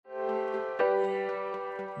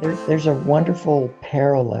There's a wonderful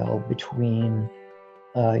parallel between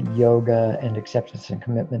yoga and acceptance and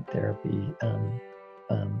commitment therapy.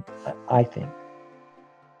 I think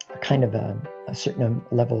a kind of a certain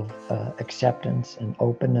level of acceptance and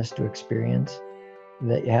openness to experience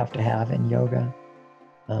that you have to have in yoga.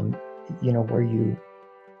 Where you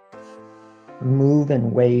move in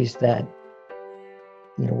ways that,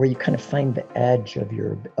 where you kind of find the edge of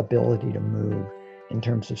your ability to move in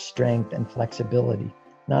terms of strength and flexibility,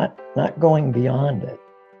 not going beyond it,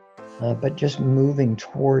 but just moving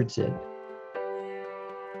towards it.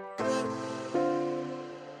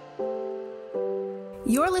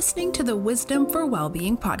 You're listening to the Wisdom for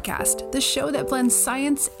Wellbeing podcast, the show that blends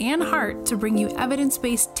science and heart to bring you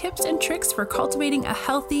evidence-based tips and tricks for cultivating a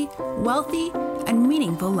healthy, wealthy, and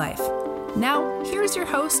meaningful life. Now, here's your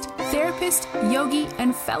host, therapist, yogi,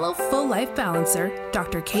 and fellow full life balancer,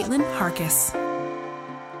 Dr. Caitlin Harkis.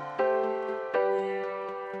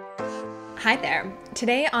 Hi there.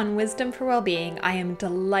 Today on Wisdom for Wellbeing, I am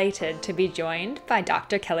delighted to be joined by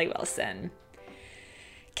Dr. Kelly Wilson.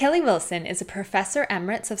 Kelly Wilson is a professor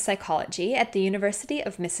emeritus of psychology at the University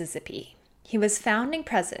of Mississippi. He was founding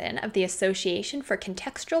president of the Association for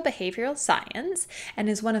Contextual Behavioral Science and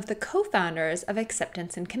is one of the co-founders of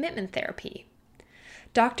Acceptance and Commitment Therapy.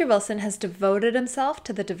 Dr. Wilson has devoted himself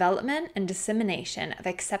to the development and dissemination of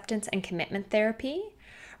acceptance and commitment therapy,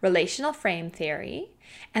 relational frame theory,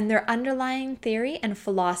 and their underlying theory and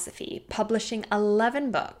philosophy, publishing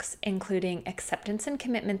 11 books, including Acceptance and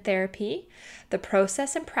Commitment Therapy, The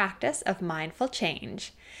Process and Practice of Mindful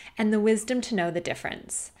Change, and The Wisdom to Know the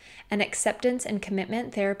Difference, an acceptance and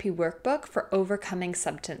commitment therapy workbook for overcoming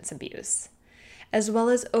substance abuse, as well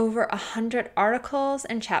as over 100 articles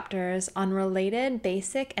and chapters on related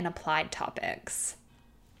basic and applied topics.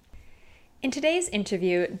 In today's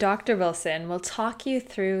interview, Dr. Wilson will talk you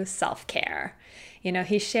through self-care.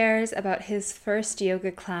 He shares about his first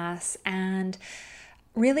yoga class and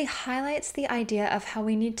really highlights the idea of how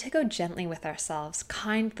we need to go gently with ourselves,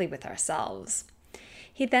 kindly with ourselves.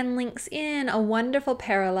 He then links in a wonderful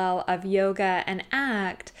parallel of yoga and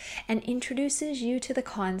ACT and introduces you to the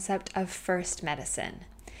concept of first medicine.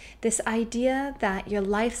 This idea that your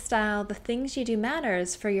lifestyle, the things you do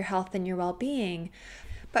matters for your health and your well-being,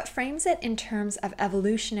 but frames it in terms of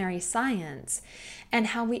evolutionary science and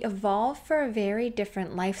how we evolve for a very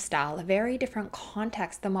different lifestyle, a very different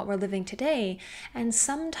context than what we're living today. And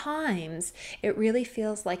sometimes it really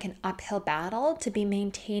feels like an uphill battle to be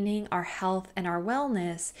maintaining our health and our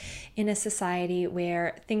wellness in a society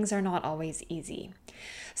where things are not always easy.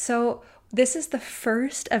 So this is the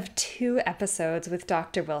first of 2 episodes with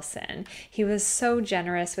Dr. Wilson. He was so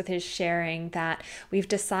generous with his sharing that we've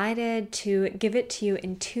decided to give it to you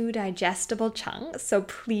in 2 digestible chunks. So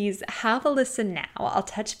please have a listen now. I'll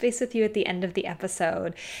touch base with you at the end of the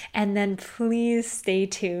episode, and then please stay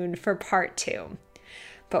tuned for part 2.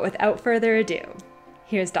 But without further ado,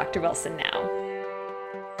 here's Dr. Wilson now.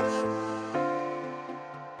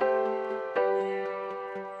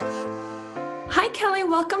 Hi, Kelly.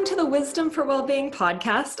 Welcome to the Wisdom for Wellbeing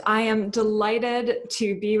podcast. I am delighted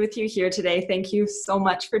to be with you here today. Thank you so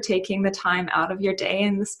much for taking the time out of your day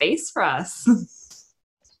and the space for us.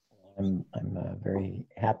 I'm very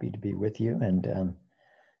happy to be with you, and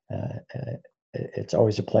it's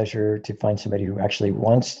always a pleasure to find somebody who actually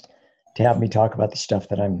wants to have me talk about the stuff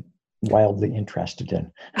that I'm wildly interested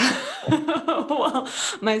in. Well,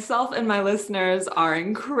 myself and my listeners are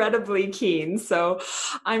incredibly keen. So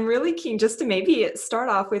I'm really keen just to maybe start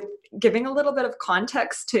off with giving a little bit of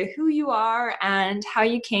context to who you are and how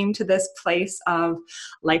you came to this place of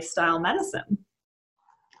lifestyle medicine.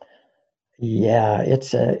 Yeah,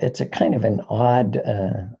 it's a kind of an odd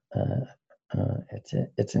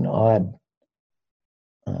it's an odd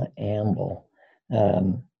amble,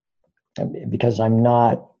 because I'm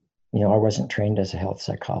not, I wasn't trained as a health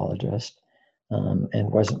psychologist, and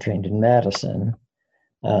wasn't trained in medicine.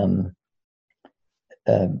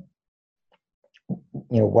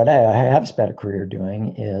 What I have spent a career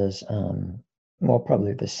doing is,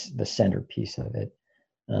 probably the centerpiece of it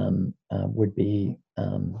would be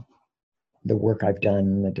the work I've done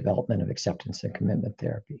in the development of acceptance and commitment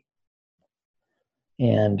therapy.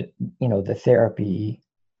 And, the therapy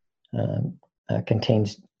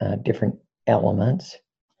contains different elements,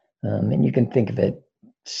 and you can think of it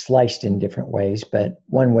sliced in different ways, but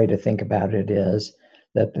one way to think about it is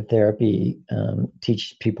that the therapy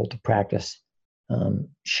teaches people to practice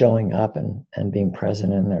showing up and being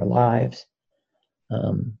present in their lives,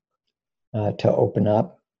 to open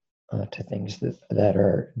up to things that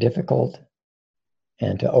are difficult,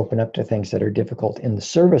 and to open up to things that are difficult in the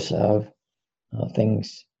service of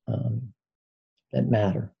things that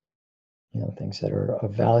matter, things that are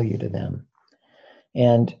of value to them.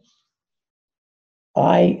 And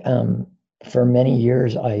I, for many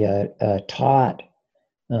years, I taught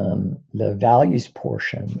the values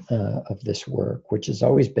portion of this work, which has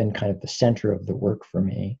always been kind of the center of the work for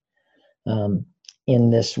me,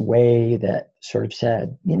 in this way that sort of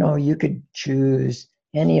said, you could choose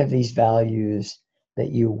any of these values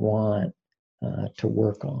that you want to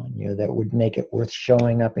work on, that would make it worth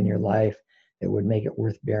showing up in your life, that would make it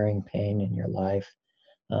worth bearing pain in your life.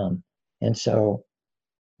 And so,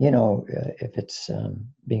 if it's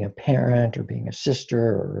being a parent or being a sister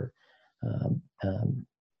or a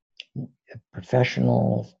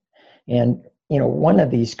professional, and one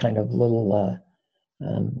of these kind of little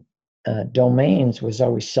domains was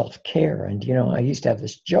always self-care. And I used to have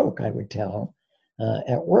this joke I would tell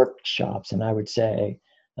at workshops, and I would say,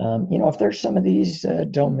 if there's some of these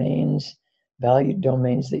domains, valued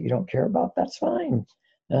domains that you don't care about, that's fine.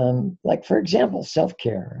 Like, for example,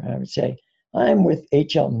 self-care. I would say, I'm with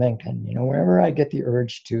H.L. Mencken. Whenever I get the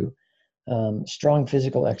urge to strong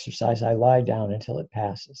physical exercise, I lie down until it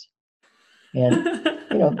passes. And,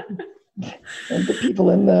 and the people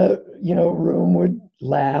in the, room would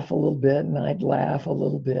laugh a little bit, and I'd laugh a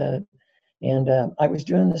little bit. And I was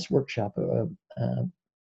doing this workshop,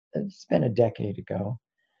 it's been a decade ago,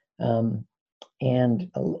 and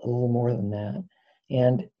a little more than that.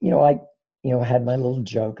 And, I had my little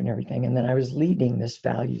joke and everything. And then I was leading this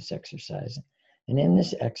values exercise. And in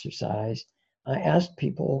this exercise, I asked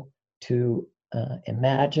people to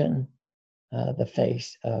imagine the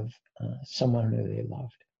face of someone who they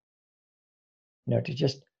loved. To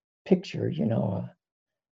just picture,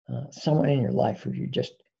 someone in your life who you're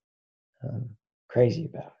just crazy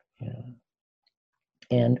about,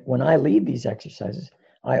 And when I lead these exercises,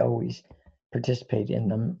 I always participate in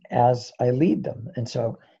them as I lead them. And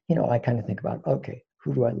so, I kind of think about, okay,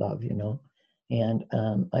 who do I love, And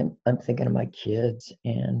I'm thinking of my kids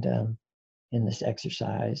and in this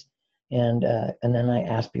exercise. And then I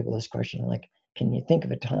ask people this question, like, can you think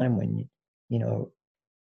of a time when,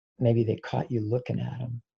 maybe they caught you looking at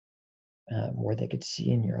them, where they could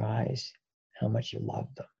see in your eyes how much you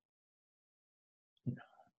loved them?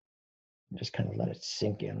 Just kind of let it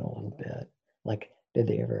sink in a little bit. Like, did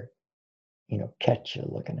they ever, catch you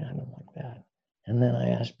looking at them like that? And then I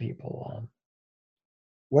ask people,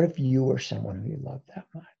 what if you were someone who you loved that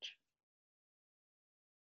much?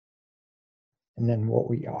 And then what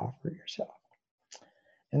would you offer yourself?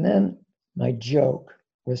 And then my joke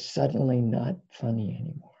was suddenly not funny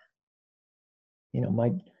anymore.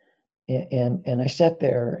 And I sat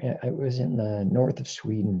there. I was in the north of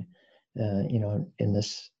Sweden, in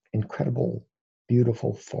this incredible,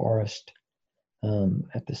 beautiful forest,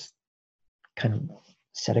 at this kind of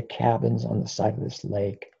set of cabins on the side of this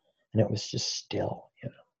lake, and it was just still,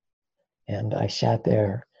 And I sat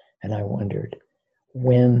there and I wondered,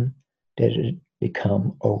 when did it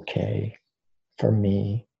become okay for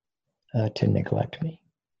me to neglect me?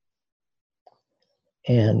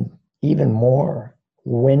 And even more,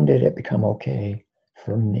 when did it become okay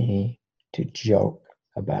for me to joke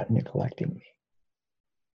about neglecting me?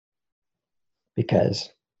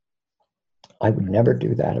 Because I would never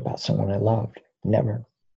do that about someone I loved. Never.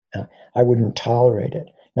 I wouldn't tolerate it.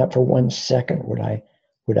 Not for 1 second would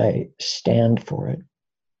I stand for it.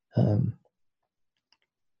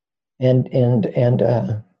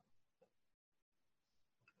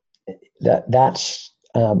 That's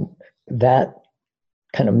that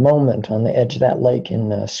kind of moment on the edge of that lake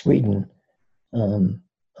in Sweden.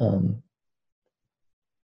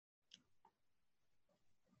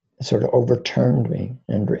 Sort of overturned me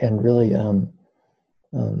and really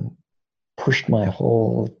pushed my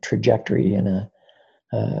whole trajectory in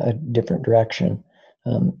a different direction.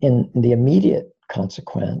 In the immediate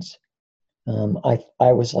consequence,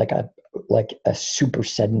 I was like a super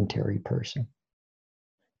sedentary person,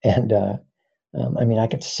 and I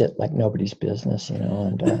could sit like nobody's business,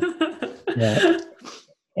 and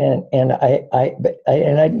and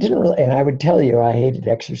I didn't really, and I would tell you I hated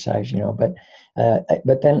exercise,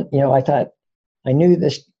 but then I thought, I knew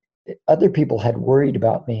this. Other people had worried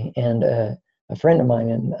about me, and a friend of mine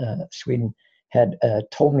in Sweden had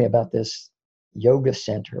told me about this yoga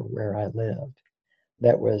center where I lived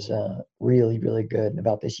that was really, really good, and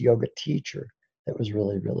about this yoga teacher that was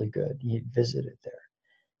really, really good. He visited there,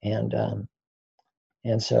 and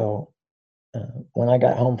so when I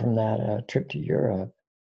got home from that trip to Europe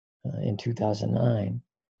in 2009,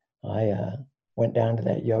 I went down to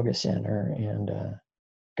that yoga center and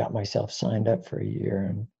got myself signed up for a year,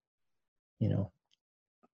 and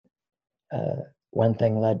one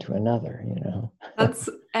thing led to another, you know. That's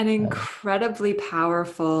an Uh, incredibly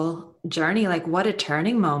powerful journey. Like, what a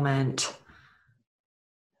turning moment.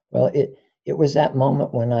 well, it was that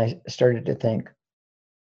moment when I started to think,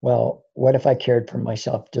 well, what if I cared for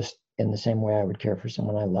myself just in the same way I would care for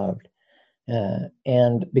someone I loved?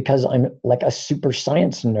 And because I'm like a super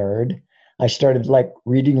science nerd, I started like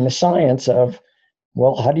reading the science of,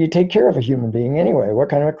 well, how do you take care of a human being anyway? What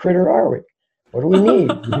kind of a critter are we? What do we need?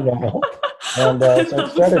 You know? And I so it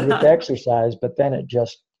love started with that. exercise, but then it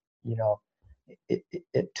just, you know,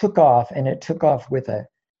 it took off, and it took off with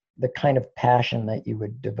the kind of passion that you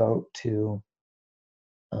would devote to,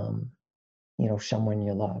 um, you know, someone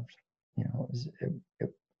you loved. You know,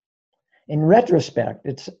 it, in retrospect,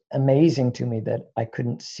 it's amazing to me that I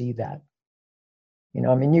couldn't see that. You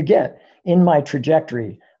know, I mean, you get in my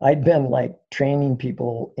trajectory, I'd been like training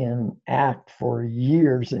people in ACT for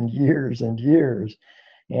years and years and years,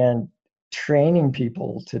 and training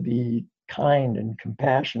people to be kind and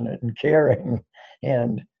compassionate and caring.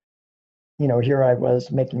 And, you know, here I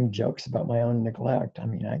was making jokes about my own neglect. I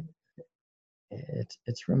mean,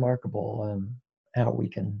 it's remarkable how we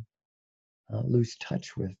can lose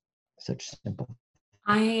touch with such simple.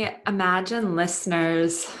 I imagine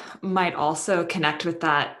listeners might also connect with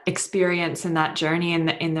that experience and that journey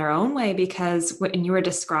in their own way, because when you were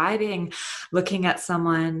describing looking at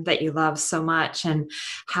someone that you love so much and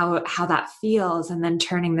how that feels, and then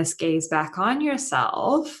turning this gaze back on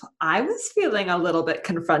yourself, I was feeling a little bit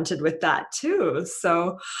confronted with that too.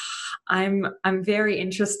 So I'm very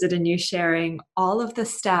interested in you sharing all of the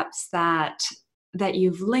steps that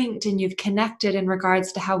you've linked and you've connected in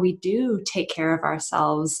regards to how we do take care of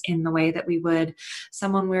ourselves in the way that we would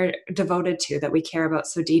someone we're devoted to, that we care about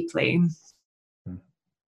so deeply.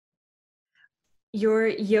 Your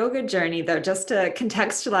yoga journey, though, just to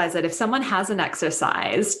contextualize it, if someone hasn't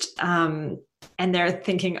exercised and they're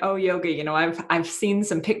thinking, "Oh, yoga, you know, I've seen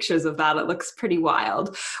some pictures of that. It looks pretty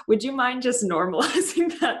wild." Would you mind just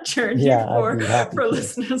normalizing that journey Yeah, I'd be happy for to.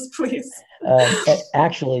 listeners, please?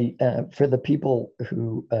 Actually, for the people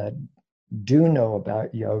who do know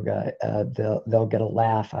about yoga, they'll get a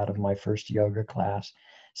laugh out of my first yoga class.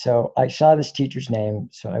 So I saw this teacher's name,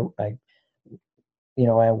 so I you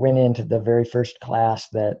know, I went into the very first class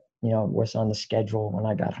that, you know, was on the schedule when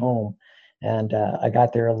I got home. And I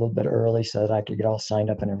got there a little bit early so that I could get all signed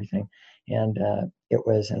up and everything. And it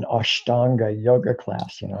was an Ashtanga yoga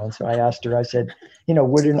class, you know. And so I asked her, I said, you know,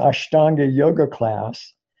 would an Ashtanga yoga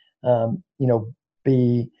class, you know,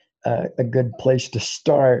 be a good place to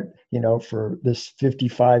start, you know, for this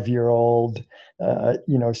 55-year-old,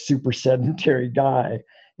 you know, super sedentary guy?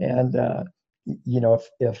 And you know,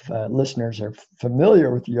 if listeners are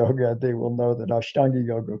familiar with yoga, they will know that Ashtanga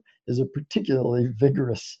yoga is a particularly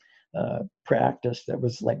vigorous practice that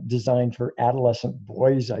was like designed for adolescent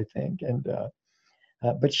boys, I think. And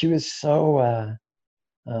but she was so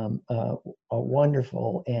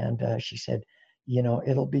wonderful, and she said, you know,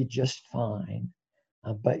 it'll be just fine,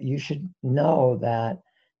 but you should know that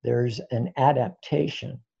there's an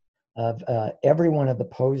adaptation of every one of the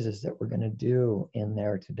poses that we're going to do in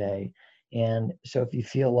there today. And so if you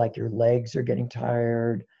feel like your legs are getting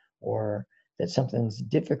tired or that something's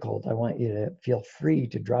difficult, I want you to feel free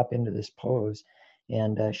to drop into this pose.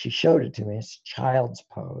 And she showed it to me. It's child's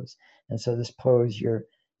pose. And so this pose, you're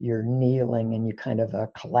kneeling and you kind of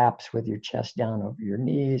collapse with your chest down over your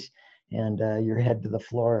knees and your head to the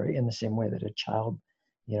floor in the same way that a child,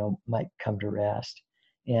 you know, might come to rest.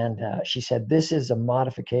 And she said, this is a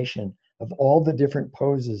modification of all the different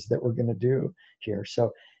poses that we're going to do here.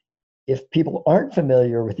 So if people aren't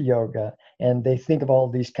familiar with yoga and they think of all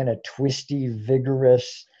these kind of twisty,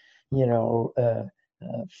 vigorous, you know,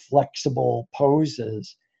 flexible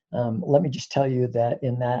poses, let me just tell you that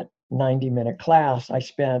in that 90-minute class, I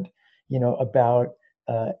spent, you know, about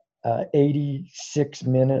 86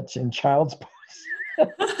 minutes in child's pose.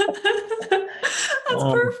 That's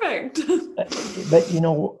um, perfect. but you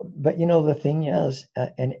know the thing is,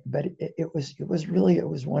 it was really, it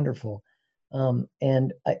was wonderful.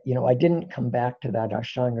 And you know, I didn't come back to that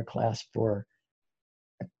Ashtanga class for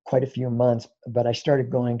quite a few months, but I started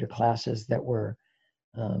going to classes that were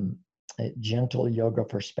um, gentle yoga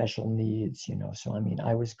for special needs. You know, so I mean,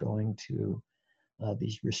 I was going to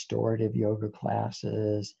these restorative yoga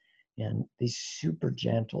classes and these super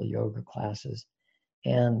gentle yoga classes,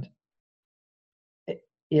 and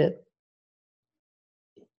it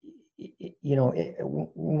you know,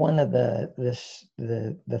 one of the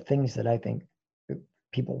things that I think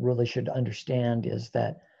people really should understand is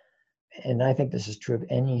that, and I think this is true of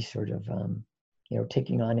any sort of you know,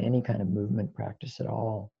 taking on any kind of movement practice at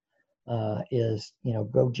all, is, you know,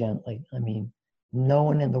 go gently. I mean, no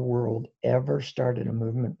one in the world ever started a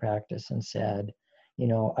movement practice and said,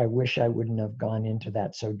 I wish I wouldn't have gone into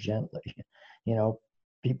that so gently.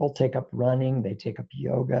 People take up running, they take up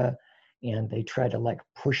yoga, and they try to like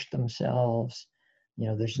push themselves.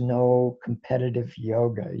 There's no competitive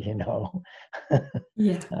yoga,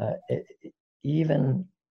 Yeah. Even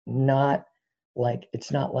not like,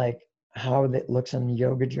 it's not like how it looks on the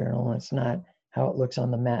yoga journal. It's not how it looks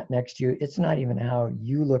on the mat next to you. It's not even how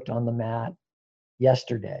you looked on the mat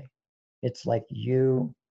yesterday. It's like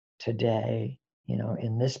you today,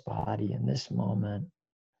 in this body, in this moment.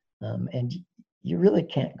 And you really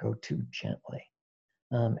can't go too gently.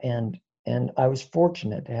 And I was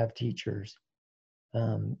fortunate to have teachers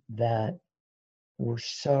that were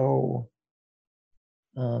so,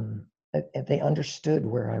 they understood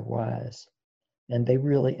where I was, and they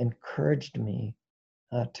really encouraged me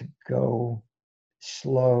to go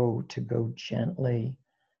slow, to go gently,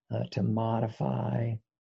 to modify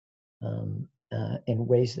in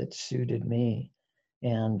ways that suited me.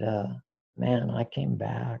 And man, I came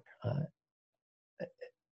back.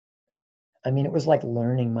 It was like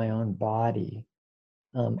learning my own body.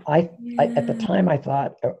 At the time, I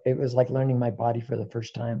thought it was like learning my body for the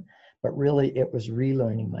first time, but really it was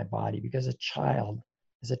relearning my body, because as a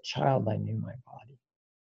child, I knew my body.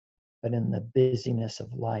 But in the busyness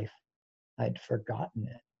of life, I'd forgotten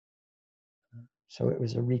it. So it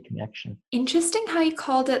was a reconnection. Interesting how you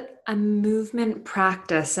called it a movement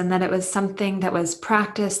practice, and that it was something that was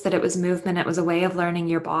practice, that it was movement, it was a way of learning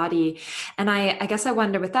your body. And I guess I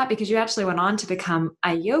wonder with that, because you actually went on to become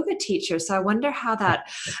a yoga teacher. So I wonder how that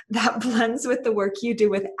blends with the work you do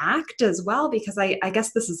with ACT as well, because I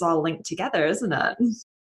guess this is all linked together, isn't it?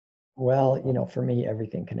 Well, for me,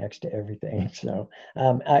 everything connects to everything. So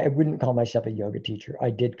I wouldn't call myself a yoga teacher. I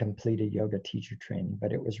did complete a yoga teacher training,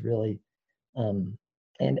 but it was really,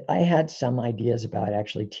 and I had some ideas about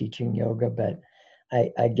actually teaching yoga, but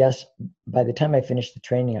I guess by the time I finished the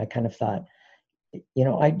training, I kind of thought,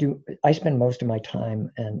 I spend most of my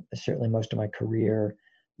time, and certainly most of my career,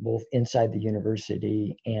 both inside the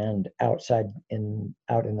university and out in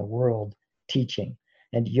the world, teaching.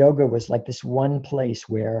 And yoga was like this one place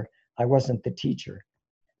where I wasn't the teacher,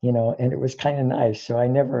 and it was kind of nice. So I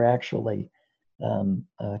never actually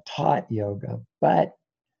taught yoga, but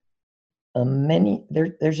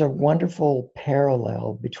there's a wonderful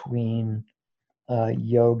parallel between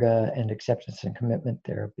yoga and acceptance and commitment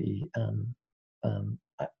therapy.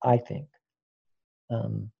 I think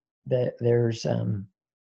that there's a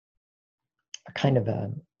kind of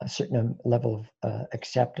a certain level of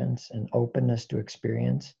acceptance and openness to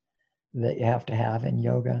experience that you have to have in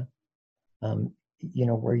yoga,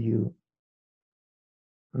 where you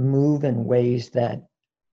move in ways that,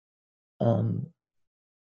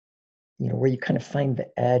 where you kind of find the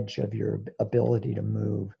edge of your ability to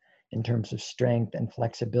move in terms of strength and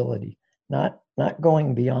flexibility, not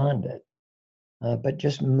going beyond it, but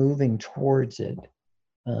just moving towards it.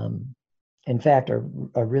 In fact, a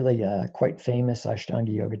really quite famous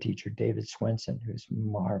Ashtanga yoga teacher, David Swenson, who's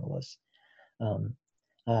marvelous,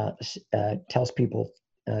 tells people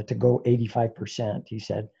to go 85%, he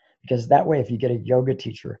said, because that way, if you get a yoga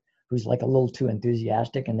teacher who's like a little too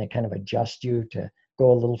enthusiastic and they kind of adjust you to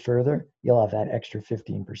go a little further, you'll have that extra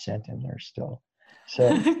 15% in there still. So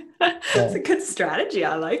it's a good strategy.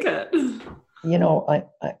 I like it.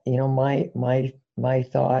 My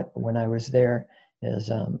thought when I was there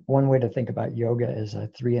is one way to think about yoga is a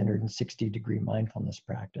 360-degree mindfulness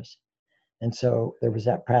practice. And so there was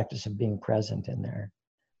that practice of being present in there.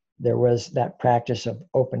 There was that practice of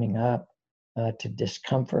opening up to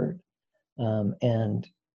discomfort. And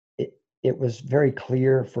it was very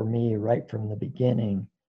clear for me right from the beginning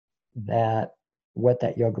that what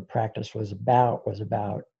that yoga practice was about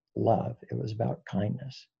love. It was about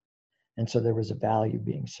kindness. And so there was a value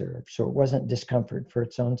being served. So it wasn't discomfort for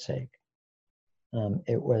its own sake.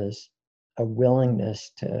 It was a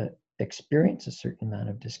willingness to experience a certain amount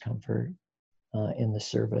of discomfort in the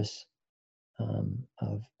service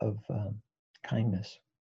of kindness.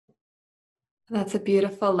 That's a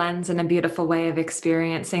beautiful lens and a beautiful way of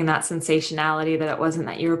experiencing that sensationality, that it wasn't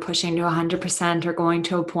that you were pushing to 100% or going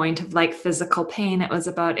to a point of like physical pain. It was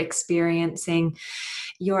about experiencing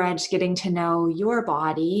your edge, getting to know your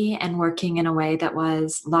body and working in a way that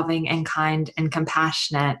was loving and kind and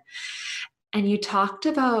compassionate. And you talked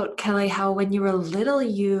about, Kelly, how when you were little,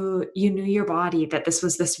 you knew your body, that this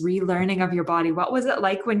was this relearning of your body. What was it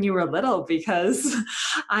like when you were little? Because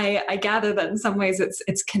I gather that in some ways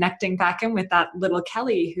it's connecting back in with that little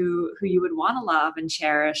Kelly who you would want to love and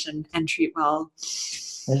cherish and treat well.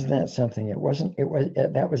 Isn't that something? It wasn't. It was.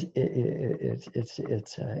 That was.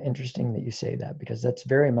 It's interesting that you say that, because that's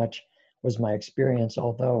very much was my experience.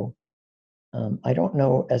 Although I don't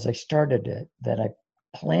know, as I started it, that I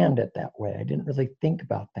planned it that way. I didn't really think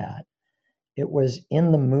about that. It was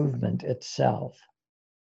in the movement itself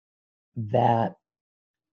that,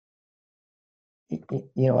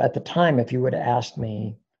 at the time, if you would have asked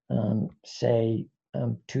me, say,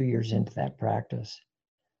 2 years into that practice,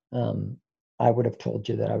 I would have told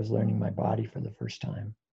you that I was learning my body for the first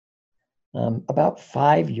time. About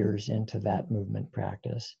 5 years into that movement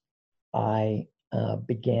practice, I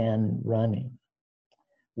began running,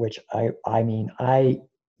 which I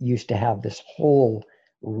used to have this whole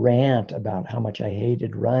rant about how much I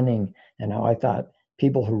hated running and how I thought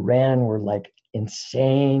people who ran were like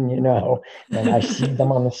insane, and I see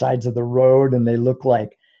them on the sides of the road and they look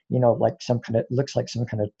like, like looks like some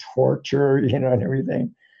kind of torture, and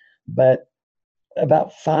everything. But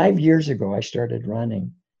about 5 years ago, I started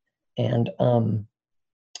running, and I'm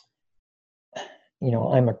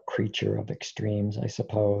a creature of extremes, I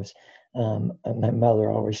suppose. My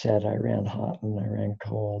mother always said I ran hot and I ran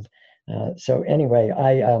cold. So anyway,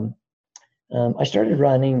 I started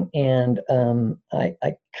running, and I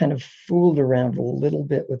kind of fooled around a little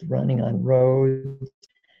bit with running on roads,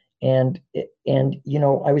 and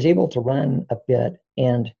I was able to run a bit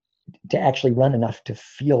and to actually run enough to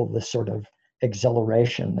feel the sort of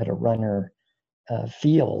exhilaration that a runner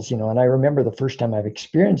feels, and I remember the first time I've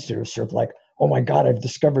experienced it, it was sort of like, oh my God, I've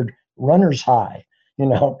discovered runner's high,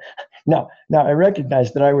 Now I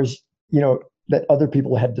recognize that I was, that other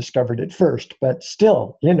people had discovered it first, but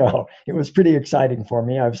still, it was pretty exciting for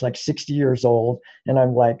me. I was like 60 years old, and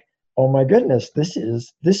I'm like, oh my goodness,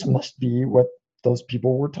 this must be what those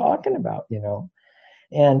people were talking about,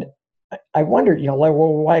 And I wondered, like,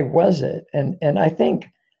 well, why was it? And I think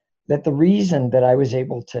that the reason that I was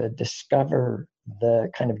able to discover the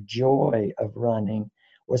kind of joy of running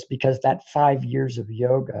was because that 5 years of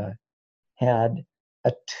yoga had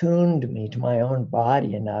attuned me to my own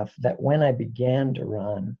body enough that when I began to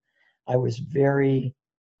run, I was very,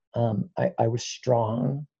 I was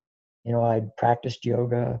strong. I'd practiced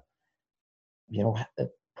yoga,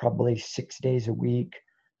 probably 6 days a week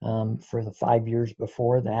for the 5 years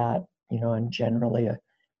before that, and generally a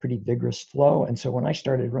pretty vigorous flow. And so when I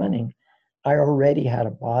started running, I already had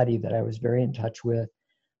a body that I was very in touch with,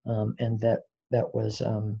 and that was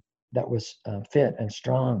fit and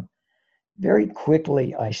strong. Very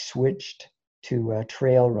quickly, I switched to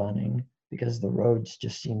trail running because the roads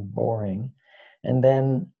just seemed boring. And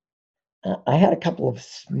then I had a couple of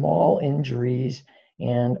small injuries.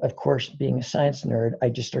 And of course, being a science nerd, I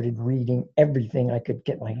just started reading everything I could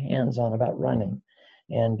get my hands on about running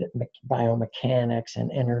and biomechanics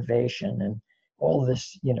and innervation and all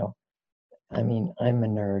this, I'm a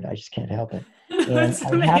nerd. I just can't help it. And It's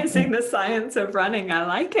amazing, the science of running. I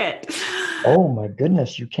like it. Oh my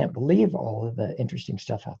goodness, you can't believe all of the interesting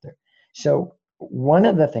stuff out there. So one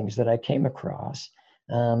of the things that I came across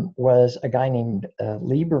was a guy named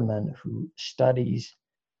Lieberman, who studies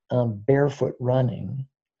barefoot running.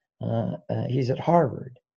 He's at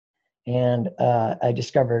Harvard. And I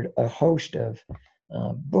discovered a host of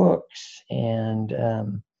books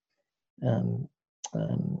and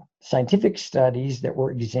scientific studies that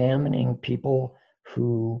were examining people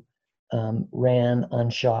who ran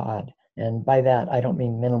unshod. And by that, I don't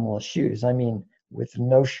mean minimalist shoes. I mean with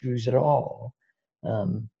no shoes at all.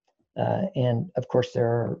 And of course, there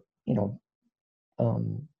are,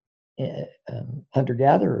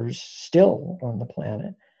 hunter-gatherers still on the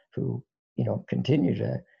planet who, continue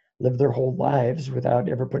to live their whole lives without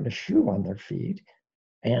ever putting a shoe on their feet.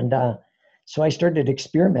 And so I started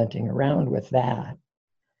experimenting around with that.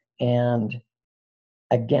 And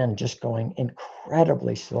again, just going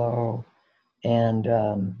incredibly slow and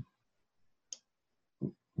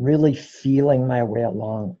really feeling my way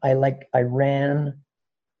along. I ran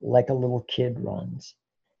like a little kid runs.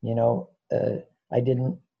 I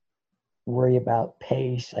didn't worry about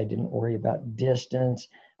pace. I didn't worry about distance.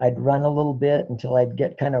 I'd run a little bit until I'd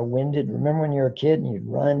get kind of winded. Remember when you were a kid and you'd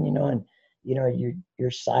run, and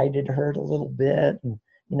your side would hurt a little bit, and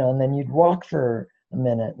and then you'd walk for a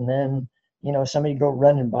minute, and then somebody'd go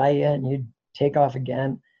running by you and you'd take off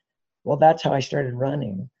again. Well, that's how I started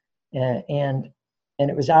running, and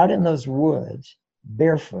it was out in those woods,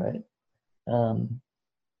 barefoot, that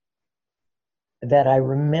I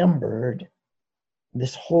remembered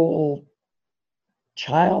this whole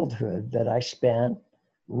childhood that I spent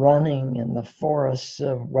running in the forests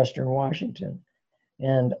of Western Washington.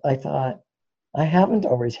 And I thought, I haven't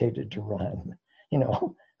always hated to run. You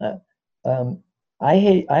know,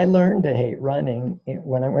 I learned to hate running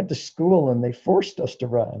when I went to school and they forced us to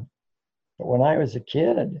run. But when I was a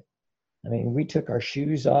kid, I mean, we took our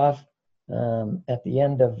shoes off at the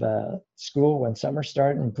end of school when summer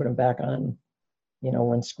started and put them back on, you know,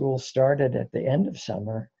 when school started at the end of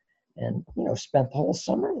summer, and, you know, spent the whole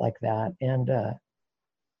summer like that. And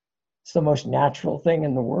it's the most natural thing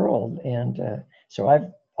in the world. And so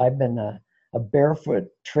I've been a barefoot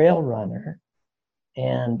trail runner,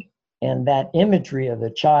 and that imagery of the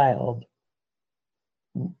child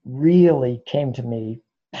really came to me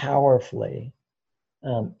powerfully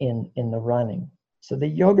in the running. So the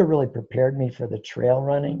yoga really prepared me for the trail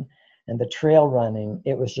running, and the trail running,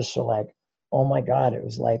 it was just so like, oh my God, it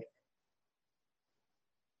was like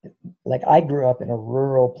I grew up in a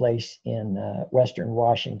rural place in Western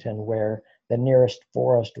Washington where the nearest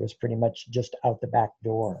forest was pretty much just out the back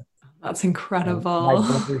door. That's My incredible.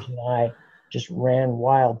 brothers and I just ran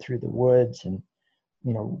wild through the woods and,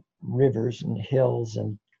 you know, rivers and hills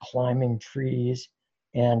and climbing trees.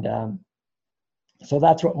 And so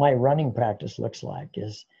that's what my running practice looks like.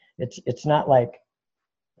 Is it's not like,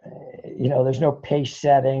 you know, there's no pace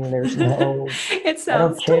setting. There's no, It I don't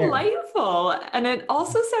sounds care. delightful. And it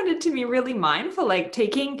also sounded to me really mindful, like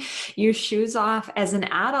taking your shoes off as an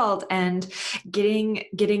adult and getting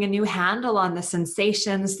a new handle on the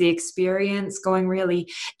sensations, the experience, going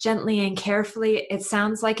really gently and carefully. It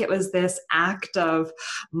sounds like it was this act of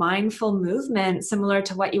mindful movement, similar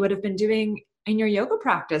to what you would have been doing in your yoga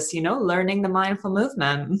practice, you know, learning the mindful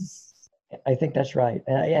movement. I think that's right.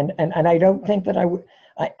 And I don't think that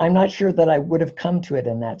I'm not sure that I would have come to it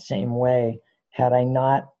in that same way had I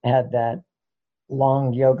not had that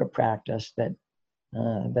long yoga practice that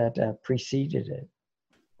preceded it.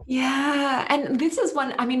 Yeah, and this is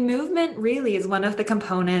one, I mean, movement really is one of the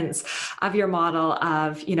components of your model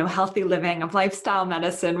of, you know, healthy living, of lifestyle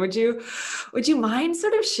medicine. Would you mind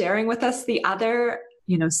sort of sharing with us the other,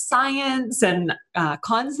 you know, science and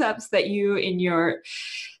concepts that you in your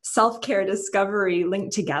self-care discovery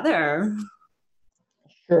link together?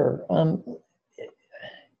 Sure.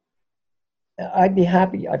 I'd be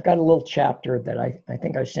happy. I've got a little chapter that I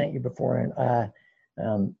think I sent you before,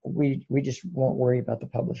 and we just won't worry about the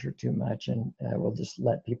publisher too much, and we'll just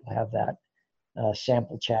let people have that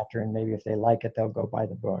sample chapter, and maybe if they like it, they'll go buy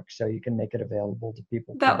the book. So you can make it available to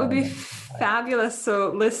people That would tomorrow be night. fabulous.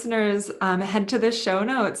 So listeners, head to the show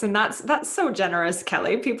notes, and that's so generous,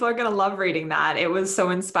 Kelly. People are going to love reading that. It was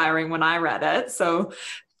so inspiring when I read it. So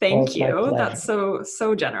Well, thank it's my you. pleasure. That's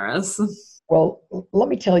so generous. Well, let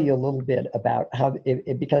me tell you a little bit about how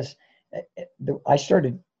because I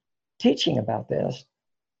started teaching about this.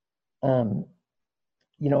 You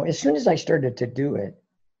know, as soon as I started to do it,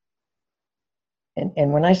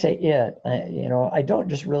 and when I say it, you know, I don't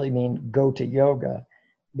just really mean go to yoga,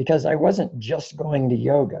 because I wasn't just going to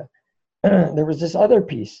yoga. There was this other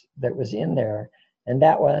piece that was in there, and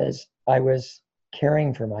that was I was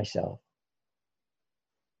caring for myself.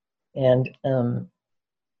 And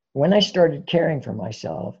when I started caring for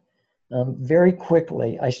myself, very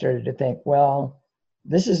quickly I started to think, well,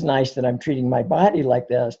 this is nice that I'm treating my body like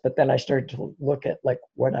this, but then I started to look at like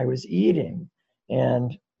what I was eating,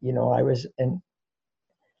 and you know, I was an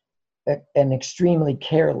extremely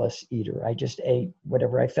careless eater. I just ate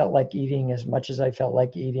whatever I felt like eating, as much as I felt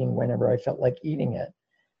like eating, whenever I felt like eating it.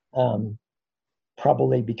 Um,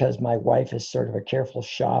 Probably because my wife is sort of a careful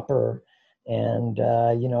shopper, and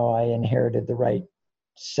you know, I inherited the right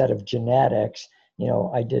set of genetics. You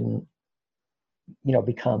know, I didn't, you know,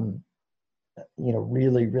 become, you know,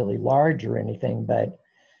 really, really large or anything, but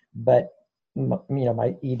you know,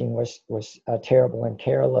 my eating was terrible and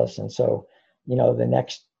careless. And so, you know, the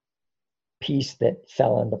next piece that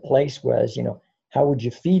fell into place was, you know, how would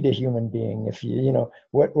you feed a human being if you know,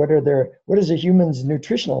 what is a human's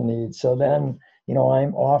nutritional needs? So then, you know,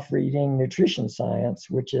 I'm off reading nutrition science,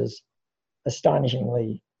 which is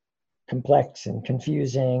astonishingly complex and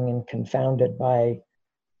confusing and confounded by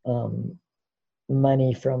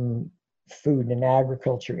money from food and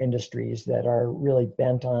agriculture industries that are really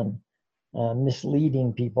bent on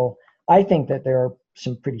misleading people. I think that there are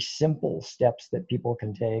some pretty simple steps that people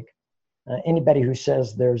can take. Anybody who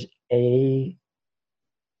says there's a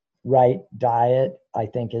right diet, I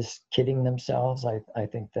think, is kidding themselves. I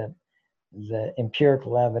think that the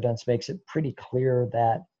empirical evidence makes it pretty clear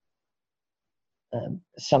that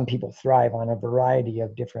some people thrive on a variety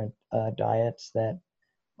of different diets that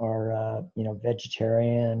are, you know,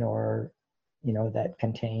 vegetarian or that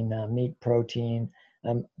contain meat, protein.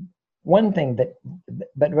 One thing that,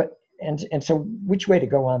 and so which way to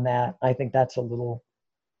go on that? I think that's a little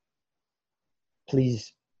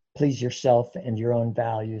please yourself and your own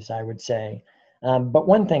values, I would say. But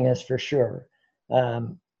one thing is for sure,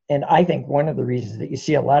 and I think one of the reasons that you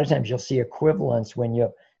see a lot of times you'll see equivalence when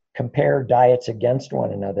you compare diets against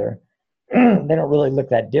one another, they don't really look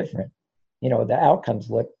that different. The outcomes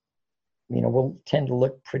will tend to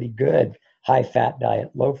look pretty good. High fat diet,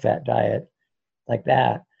 low fat diet, like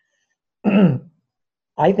that.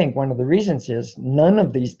 I think one of the reasons is none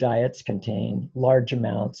of these diets contain large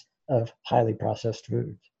amounts of highly processed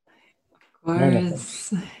foods. Of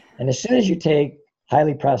course. And as soon as you take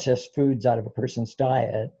highly processed foods out of a person's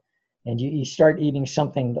diet and you start eating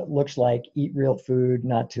something that looks like eat real food,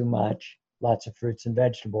 not too much, lots of fruits and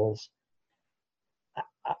vegetables,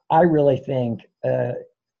 I really think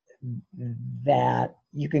that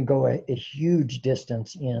you can go a huge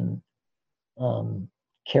distance in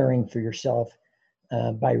caring for yourself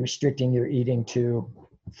by restricting your eating to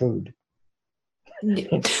food.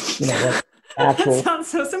 That sounds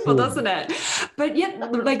so simple, doesn't it? But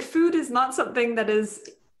yet, like, food is not something that is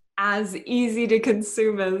as easy to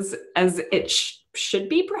consume as it should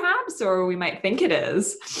be, perhaps, or we might think it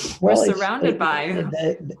is. We're surrounded by.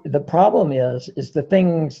 The problem is the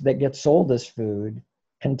things that get sold as food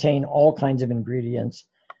contain all kinds of ingredients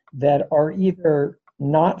that are either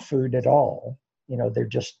not food at all. They're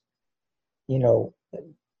just,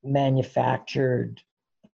 manufactured,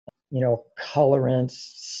 colorants,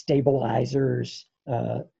 stabilizers,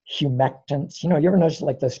 humectants. You ever notice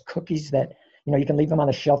like those cookies that, you can leave them on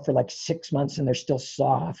the shelf for like 6 months and they're still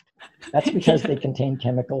soft? That's because they contain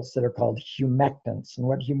chemicals that are called humectants. And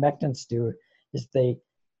what humectants do is they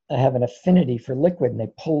have an affinity for liquid, and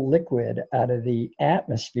they pull liquid out of the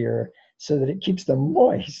atmosphere so that it keeps them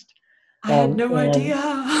moist. I had no idea.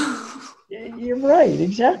 You're right,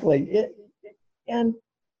 exactly. And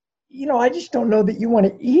I just don't know that you want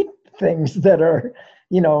to eat things that are,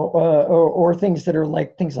 or things that are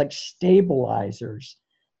like things like stabilizers.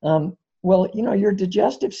 Your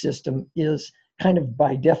digestive system is kind of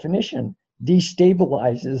by definition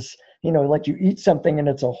destabilizes, like you eat something and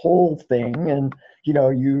it's a whole thing, and,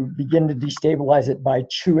 you begin to destabilize it by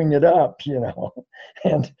chewing it up,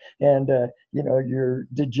 and your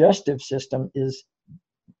digestive system is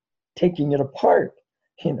taking it apart,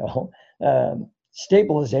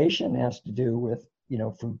 Stabilization has to do with,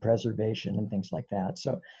 food preservation and things like that.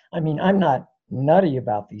 So, I'm not nutty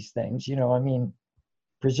about these things,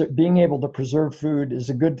 being able to preserve food is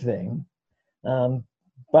a good thing.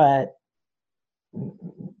 But,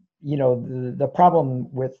 the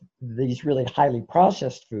problem with these really highly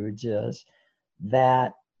processed foods is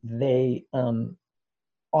that they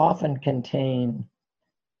often contain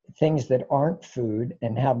things that aren't food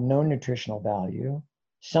and have no nutritional value,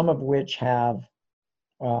 some of which have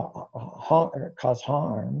cause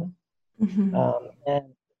harm, and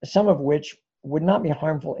some of which would not be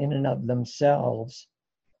harmful in and of themselves,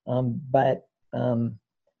 but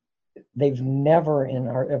they've never in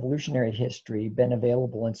our evolutionary history been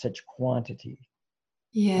available in such quantity.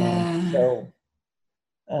 Yeah.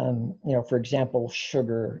 For example,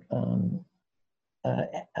 sugar,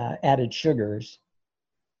 added sugars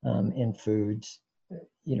in foods,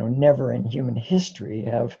 never in human history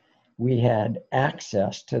have we had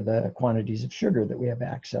access to the quantities of sugar that we have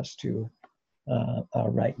access to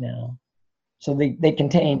right now. So they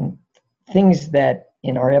contain things that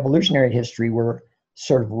in our evolutionary history were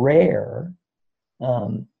sort of rare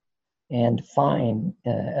and fine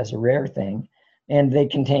as a rare thing. And they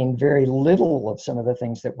contain very little of some of the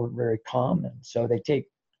things that were very common. So they take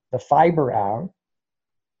the fiber out,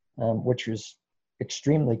 which was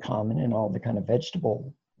extremely common in all the kind of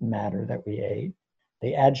vegetable matter that we ate.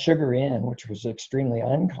 They add sugar in, which was extremely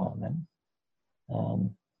uncommon.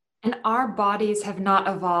 And our bodies have not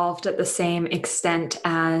evolved at the same extent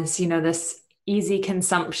as, this easy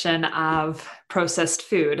consumption of processed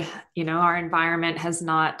food. Our environment has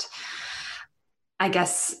not, I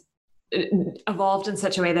guess, evolved in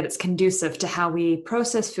such a way that it's conducive to how we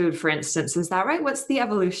process food, for instance. Is that right? What's the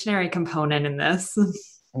evolutionary component in this?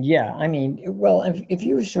 Yeah, if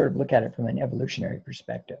you sort of look at it from an evolutionary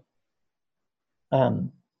perspective,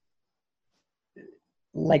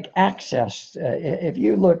 like access, if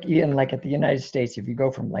you look in like at the United States, if you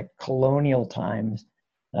go from like colonial times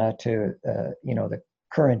to the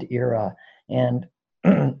current era, and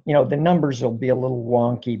the numbers will be a little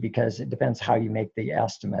wonky because it depends how you make the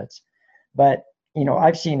estimates. But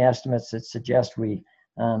I've seen estimates that suggest we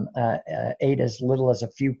ate as little as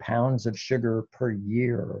a few pounds of sugar per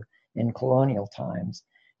year in colonial times.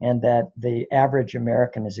 and that the average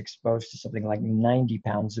American is exposed to something like 90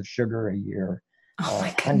 pounds of sugar a year, Oh my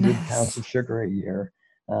 100 pounds goodness. of sugar a year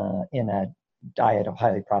in a diet of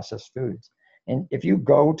highly processed foods. And if you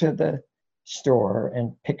go to the store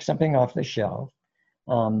and pick something off the shelf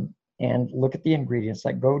and look at the ingredients,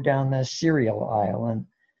 like go down the cereal aisle and,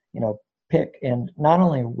 pick, and not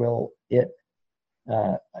only will it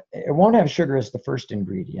won't have sugar as the first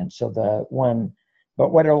ingredient. So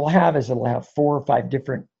but what it'll have is it'll have 4 or 5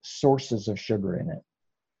 different sources of sugar in it.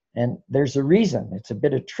 And there's a reason. It's a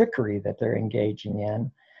bit of trickery that they're engaging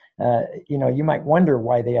in. You might wonder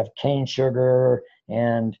why they have cane sugar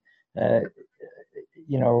and,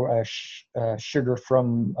 sugar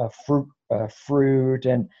from fruit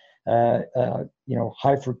and,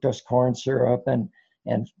 high fructose corn syrup and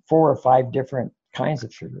 4 or 5 different kinds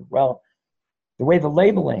of sugar. Well, the way the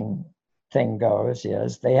labeling thing goes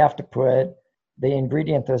is they have to put the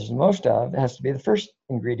ingredient there's most of has to be the first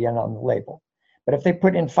ingredient on the label. But if they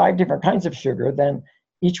put in 5 different kinds of sugar, then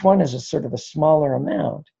each one is a sort of a smaller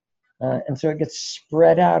amount. And so it gets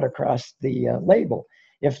spread out across the label.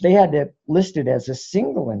 If they had to list it as a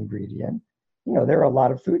single ingredient, there are a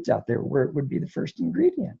lot of foods out there where it would be the first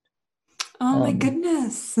ingredient. Oh my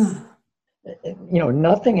goodness.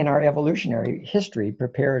 Nothing in our evolutionary history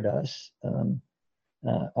prepared us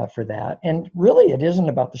for that. And really, it isn't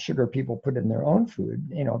about the sugar people put in their own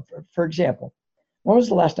food. For example, when was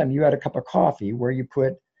the last time you had a cup of coffee where you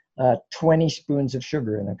put 20 spoons of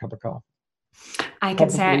sugar in a cup of coffee? I can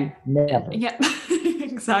say never. Yeah,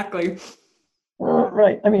 exactly.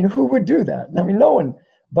 Right. I mean, who would do that? I mean, no one.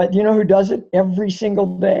 But you know who does it every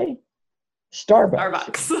single day?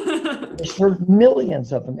 Starbucks. They serve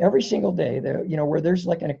millions of them every single day. There, where there's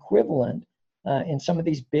like an equivalent in some of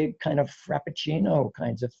these big kind of frappuccino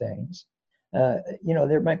kinds of things.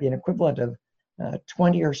 There might be an equivalent of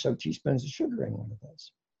 20 or so teaspoons of sugar in one of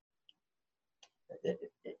those.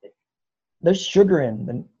 There's sugar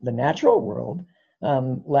in the natural world,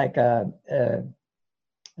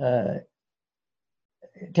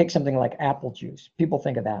 take something like apple juice. People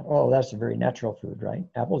think of that. Oh, that's a very natural food, right?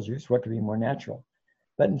 Apple juice, what could be more natural?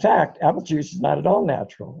 But in fact, apple juice is not at all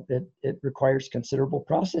natural. It requires considerable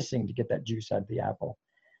processing to get that juice out of the apple.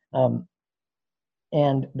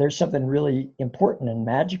 And there's something really important and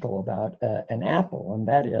magical about an apple, and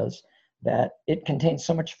that is that it contains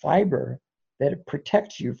so much fiber that it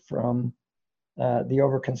protects you from the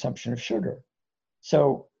overconsumption of sugar.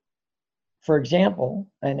 So, for example,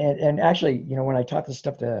 and actually, when I taught this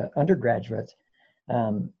stuff to undergraduates,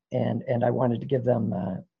 and I wanted to give them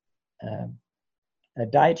a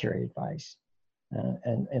dietary advice,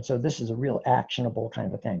 and so this is a real actionable kind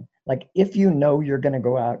of a thing. Like, if you're going to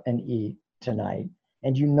go out and eat tonight,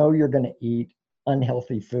 and you're going to eat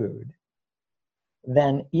unhealthy food,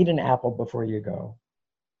 then eat an apple before you go.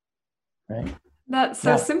 Right? That's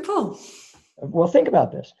so simple. Well, think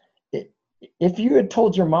about this. If you had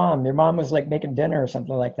told your mom was like making dinner or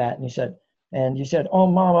something like that, and you said, "Oh,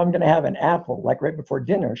 Mom, I'm going to have an apple like right before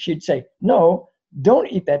dinner," she'd say, "No,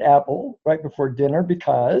 don't eat that apple right before dinner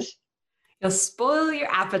because you'll spoil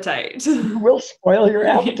your appetite." You will spoil your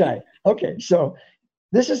appetite. Okay, so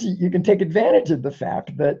you can take advantage of the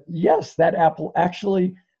fact that yes, that apple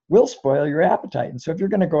actually will spoil your appetite. And so if you're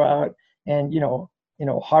going to go out and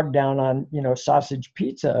hog down on sausage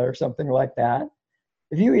pizza or something like that,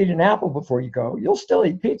 if you eat an apple before you go, you'll still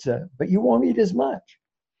eat pizza, but you won't eat as much.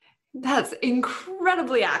 That's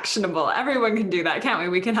incredibly actionable. Everyone can do that, can't we?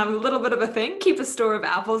 We can have a little bit of a thing, keep a store of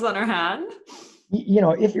apples on our hand.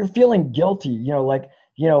 If you're feeling guilty, like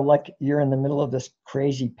you're in the middle of this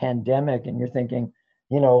crazy pandemic and you're thinking,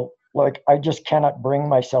 like, I just cannot bring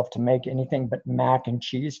myself to make anything but mac and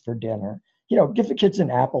cheese for dinner. Give the kids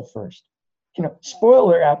an apple first. Spoil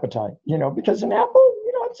their appetite, because an apple,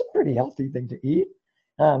 it's a pretty healthy thing to eat.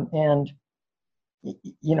 I've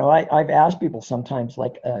asked people sometimes,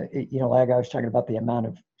 like I was talking about the amount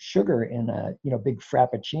of sugar in a big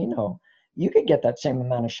frappuccino. You could get that same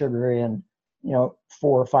amount of sugar in, 4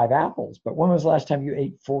 or 5 apples. But when was the last time you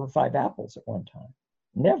ate 4 or 5 apples at one time?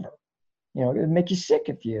 Never. It would make you sick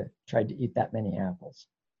if you tried to eat that many apples,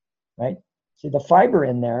 right? See, the fiber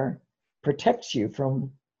in there protects you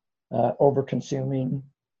from over-consuming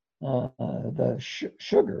the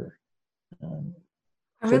sugar.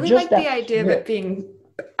 I really like the idea of it being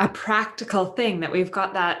a practical thing, that we've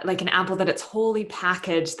got that, like an apple, that it's wholly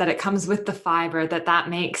packaged, that it comes with the fiber, that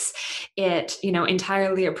makes it,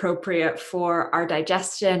 entirely appropriate for our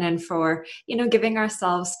digestion and for, giving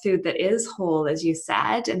ourselves food that is whole, as you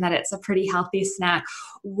said, and that it's a pretty healthy snack.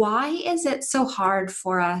 Why is it so hard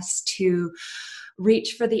for us to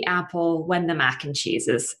reach for the apple when the mac and cheese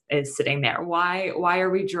is sitting there? Why are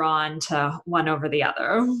we drawn to one over the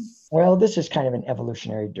other? Well, this is kind of an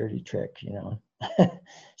evolutionary dirty trick, you know.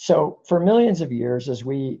 So for millions of years, as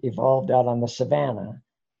we evolved out on the savannah,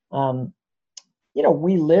 you know,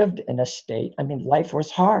 we lived in a state, I mean, life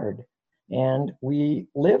was hard. And we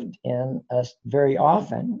lived in a very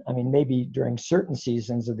often, I mean, maybe during certain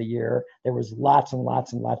seasons of the year, there was lots and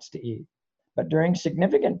lots and lots to eat. But during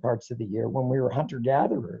significant parts of the year, when we were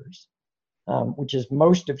hunter-gatherers, which is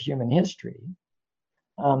most of human history,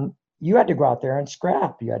 you had to go out there and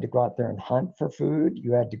scrap. You had to go out there and hunt for food.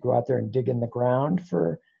 You had to go out there and dig in the ground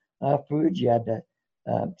for food. You had to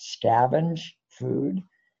scavenge food.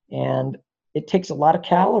 And it takes a lot of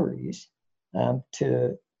calories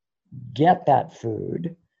to get that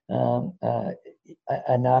food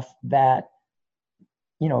enough that,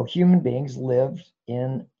 you know, human beings lived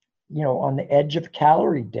in, you know, on the edge of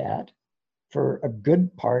calorie debt for a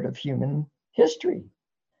good part of human history.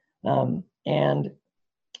 And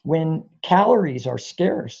when calories are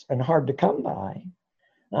scarce and hard to come by,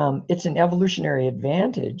 it's an evolutionary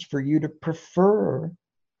advantage for you to prefer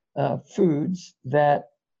foods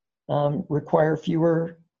that require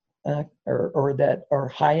fewer or that are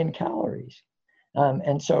high in calories.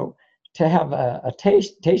 And so to have a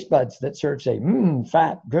taste buds that sort of say,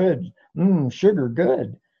 fat, good, sugar,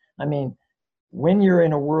 good. I mean, when you're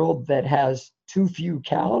in a world that has too few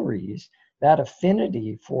calories, that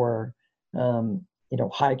affinity for you know,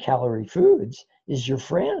 high calorie foods is your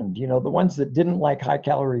friend. You know, the ones that didn't like high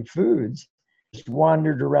calorie foods just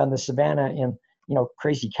wandered around the savannah in, you know,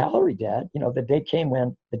 crazy calorie debt. You know, the day came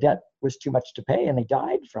when the debt was too much to pay and they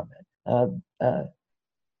died from it.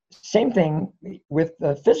 Same thing with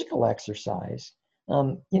physical exercise.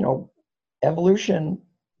 You know, evolution,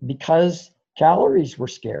 because calories were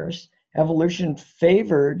scarce, evolution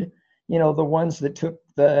favored, you know, the ones that took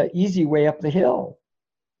the easy way up the hill,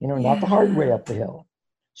 you know, not the hard way up the hill.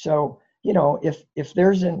 So, you know, if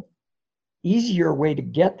there's an easier way to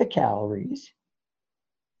get the calories,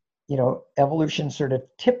 you know, evolution sort of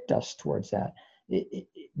tipped us towards that.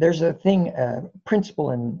 There's a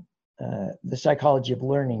principle in the psychology of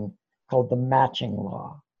learning called the matching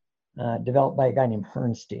law, developed by a guy named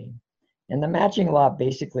Herrnstein. And the matching law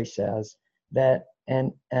basically says that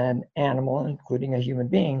an animal, including a human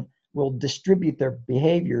being, will distribute their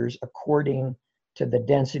behaviors according to the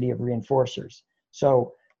density of reinforcers.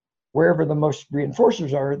 So wherever the most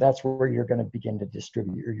reinforcers are, that's where you're going to begin to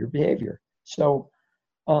distribute your behavior. So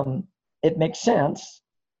it makes sense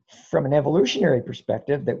from an evolutionary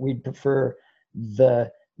perspective that we'd prefer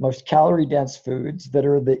the most calorie dense foods that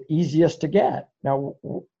are the easiest to get. Now,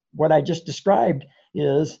 what I just described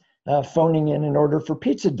is phoning in an order for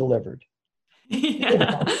pizza delivered. Yeah, you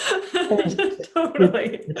know?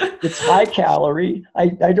 totally. It's high calorie. I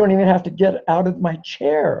don't even have to get out of my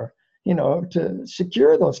chair, you know, to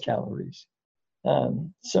secure those calories.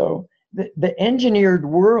 So the engineered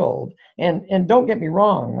world, and don't get me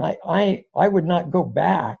wrong, I would not go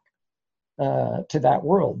back to that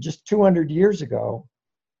world. Just 200 years ago,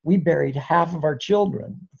 we buried half of our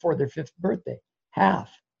children before their 5th birthday. Half.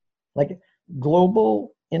 Like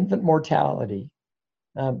global infant mortality,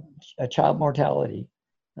 child mortality,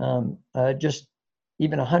 just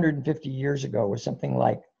even 150 years ago was something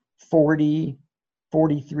like 43%.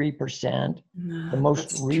 The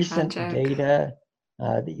most recent data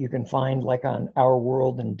that you can find, like on Our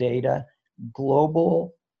World and Data,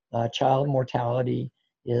 global child mortality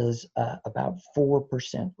is about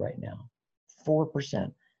 4% right now.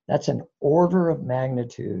 4%. That's an order of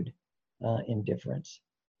magnitude in difference.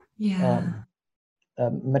 Yeah.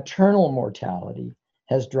 Maternal mortality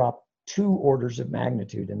has dropped 2 orders of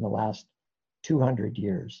magnitude in the last 200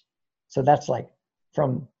 years. So that's like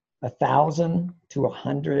from 1,000 to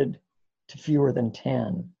 100 to fewer than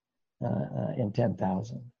 10 in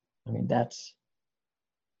 10,000. I mean, that's,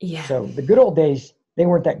 yeah. So the good old days, they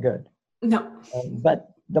weren't that good. No. But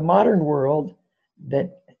the modern world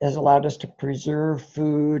that has allowed us to preserve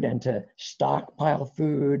food and to stockpile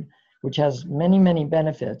food, which has many, many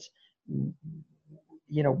benefits,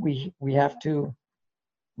 you know, we have to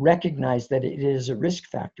recognize that it is a risk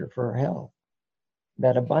factor for our health,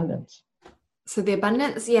 that abundance. So the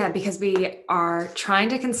abundance, yeah, because we are trying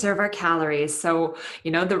to conserve our calories. So,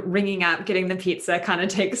 you know, the ringing up, getting the pizza kind of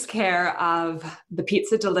takes care of the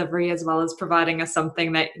pizza delivery, as well as providing us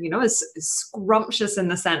something that, you know, is scrumptious in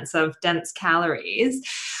the sense of dense calories.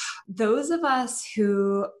 Those of us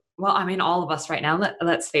who well, I mean, all of us right now,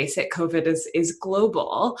 let's face it, COVID is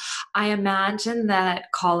global. I imagine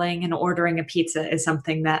that calling and ordering a pizza is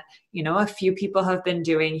something that, a few people have been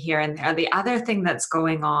doing here and there. The other thing that's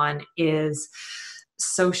going on is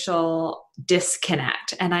social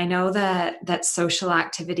disconnect. And I know that social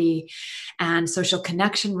activity and social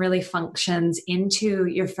connection really functions into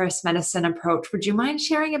your first medicine approach. Would you mind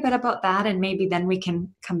sharing a bit about that? And maybe then we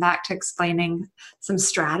can come back to explaining some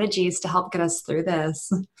strategies to help get us through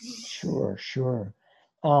this. Sure, sure.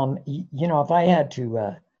 If I had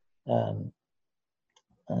to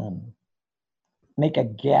make a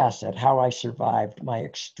guess at how I survived my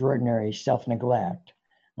extraordinary self-neglect,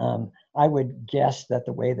 I would guess that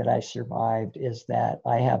the way that I survived is that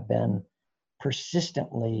I have been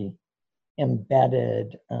persistently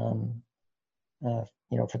embedded, for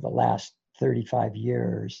the last 35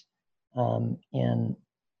 years in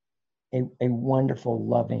a wonderful,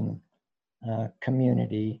 loving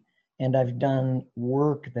community. And I've done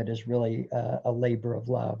work that is really a labor of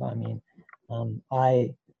love. I mean,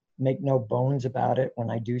 I make no bones about it when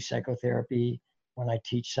I do psychotherapy, when I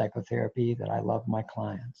teach psychotherapy, that I love my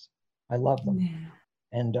clients. I love them. Yeah.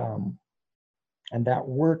 And that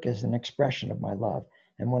work is an expression of my love.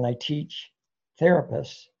 And when I teach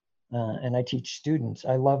therapists and I teach students,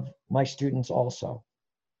 I love my students also.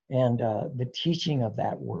 And the teaching of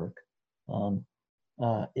that work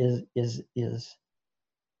is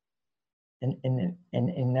an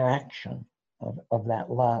inaction of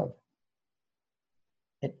that love.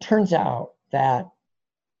 It turns out that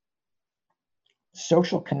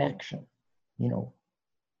social connection,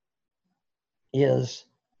 is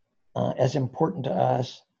as important to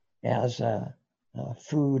us as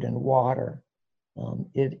food and water.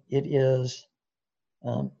 It is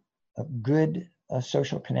a good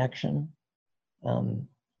social connection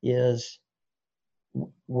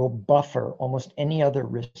will buffer almost any other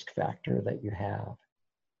risk factor that you have.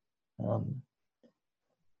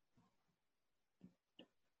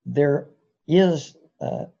 There is,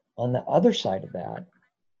 on the other side of that,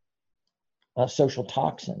 social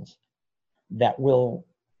toxins that will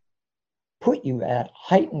put you at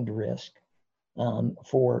heightened risk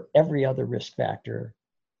for every other risk factor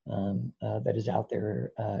that is out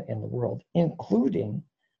there in the world, including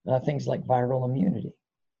things like viral immunity.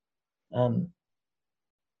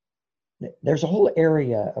 There's a whole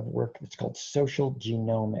area of work that's called social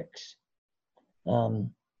genomics.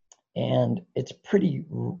 And it's pretty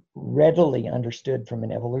readily understood from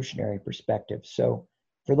an evolutionary perspective. So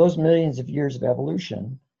for those millions of years of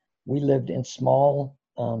evolution, we lived in small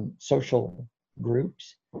social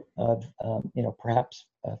groups of, perhaps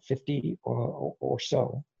 50 or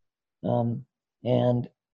so.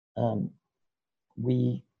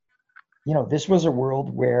 This was a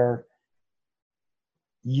world where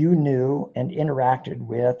you knew and interacted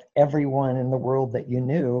with everyone in the world that you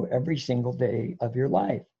knew every single day of your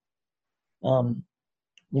life.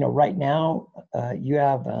 Right now you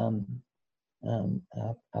have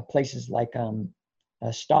places like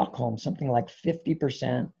Stockholm, something like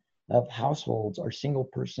 50% of households are single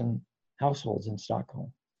person households in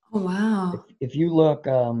Stockholm. Oh, wow. If you look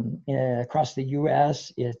across the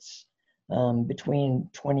US, it's between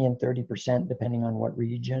 20 and 30%, depending on what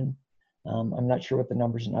region. I'm not sure what the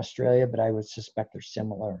numbers in Australia, but I would suspect they're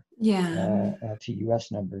similar to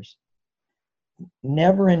US numbers.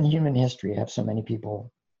 Never in human history have so many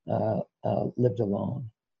people lived alone.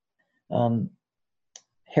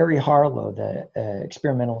 Harry Harlow, the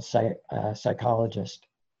experimental psychologist,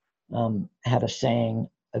 had a saying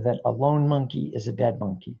that a lone monkey is a dead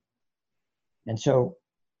monkey. And so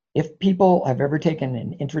if people have ever taken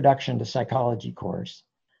an introduction to psychology course,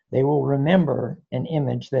 they will remember an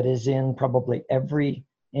image that is in probably every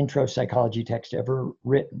intro psychology text ever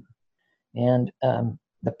written. And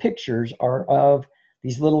the pictures are of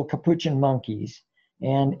these little capuchin monkeys.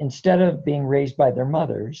 And instead of being raised by their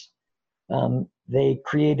mothers, they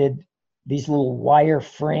created these little wire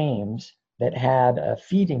frames that had a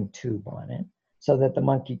feeding tube on it so that the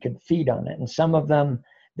monkey could feed on it. And some of them,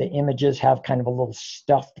 the images have kind of a little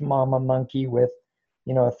stuffed mama monkey with,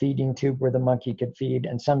 a feeding tube where the monkey could feed.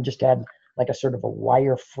 And some just had like a sort of a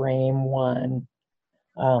wire frame one.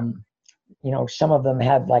 Some of them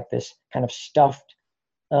had like this kind of stuffed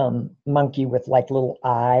monkey with like little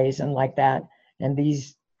eyes and like that. And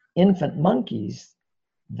these infant monkeys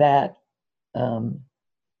that,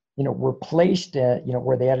 were placed at,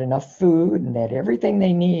 where they had enough food and they had everything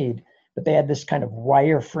they need, but they had this kind of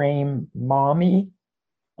wireframe mommy,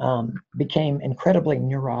 became incredibly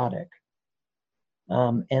neurotic.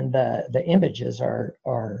 And the images are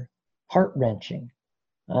heart-wrenching.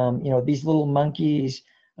 These little monkeys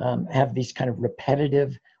have these kind of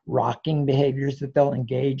repetitive rocking behaviors that they'll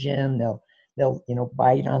engage in. They'll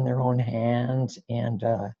bite on their own hands and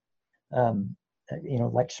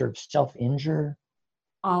like sort of self-injure.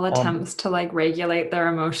 All attempts to like regulate their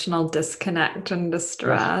emotional disconnect and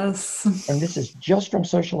distress. Yes. And this is just from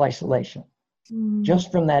social isolation,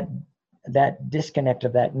 just from that disconnect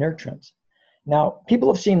of that nurturance. Now,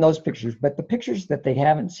 people have seen those pictures, but the pictures that they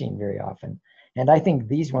haven't seen very often, and I think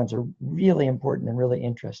these ones are really important and really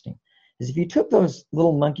interesting, is if you took those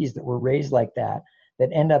little monkeys that were raised like that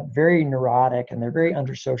end up very neurotic and they're very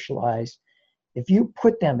under-socialized, if you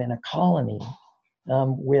put them in a colony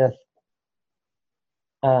with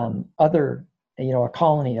other, a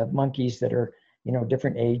colony of monkeys that are,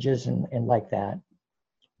 different ages and like that,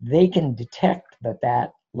 they can detect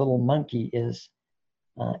that little monkey is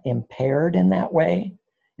impaired in that way,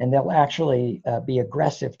 and they'll actually be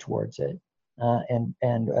aggressive towards it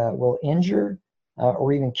and will injure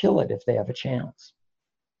or even kill it if they have a chance.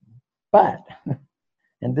 But,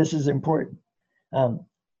 and this is important,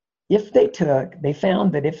 they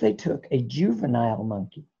found that if they took a juvenile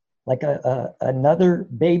monkey, like another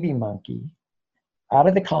baby monkey, out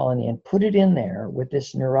of the colony and put it in there with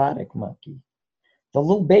this neurotic monkey, the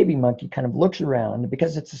little baby monkey kind of looks around,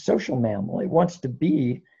 because it's a social mammal. It wants to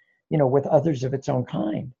be, with others of its own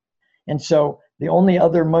kind. And so the only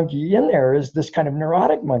other monkey in there is this kind of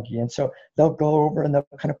neurotic monkey. And so they'll go over and they'll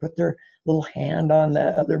kind of put their little hand on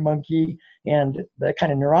the other monkey, and the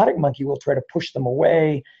kind of neurotic monkey will try to push them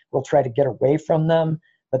away, will try to get away from them.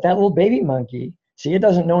 But that little baby monkey, see, it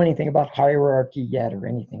doesn't know anything about hierarchy yet or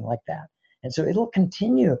anything like that. And so it'll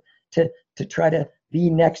continue to try to be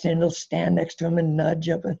next, and it'll stand next to him and nudge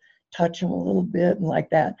up and touch him a little bit and like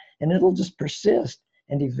that. And it'll just persist.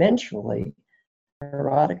 And eventually,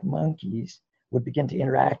 neurotic monkeys would begin to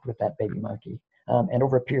interact with that baby monkey. And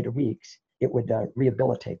over a period of weeks, it would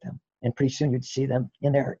rehabilitate them. And pretty soon you'd see them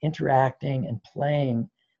in there interacting and playing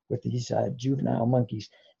with these juvenile monkeys.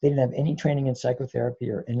 They didn't have any training in psychotherapy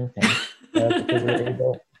or anything, but they were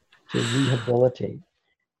able to rehabilitate.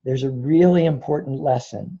 There's a really important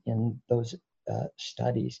lesson in those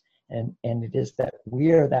studies, and it is that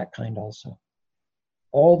we are that kind also.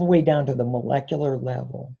 All the way down to the molecular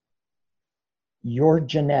level, your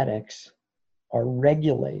genetics are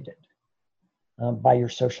regulated by your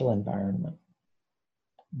social environment.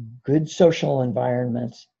 Good social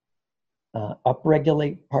environments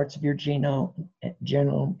upregulate parts of your genome and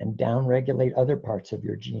downregulate other parts of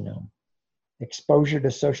your genome. Exposure to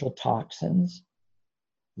social toxins,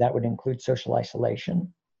 that would include social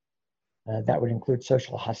isolation, that would include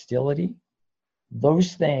social hostility.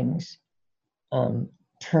 Those things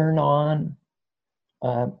turn on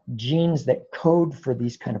genes that code for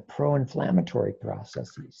these kind of pro-inflammatory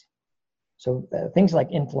processes. So things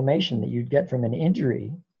like inflammation that you'd get from an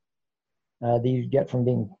injury, that you'd get from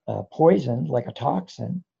being poisoned, like a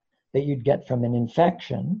toxin, that you'd get from an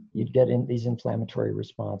infection, you'd get in these inflammatory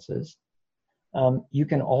responses. You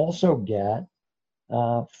can also get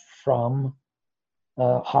from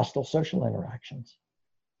hostile social interactions.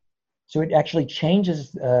 So it actually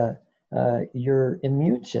changes your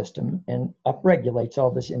immune system and upregulates all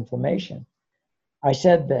this inflammation. I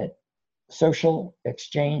said that social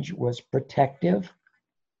exchange was protective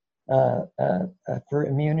for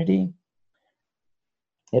immunity.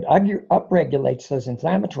 It upregulates those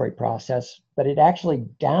inflammatory processes, but it actually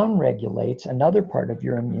downregulates another part of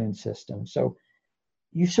your immune system. So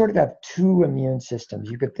you sort of have two immune systems.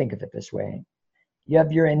 You could think of it this way. You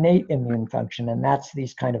have your innate immune function, and that's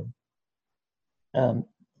these kind of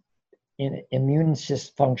immune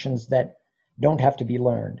functions that don't have to be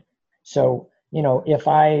learned. So,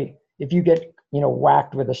 if you get,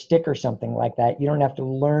 whacked with a stick or something like that, you don't have to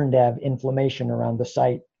learn to have inflammation around the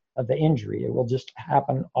site of the injury. It will just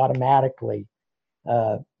happen automatically.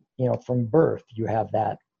 From birth, you have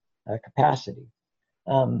that capacity.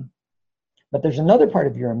 But there's another part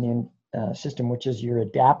of your immune system, which is your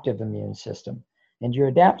adaptive immune system. And your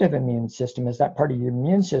adaptive immune system is that part of your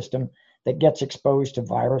immune system that gets exposed to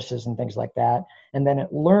viruses and things like that. And then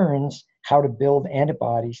it learns how to build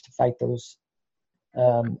antibodies to fight those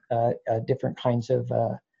different kinds of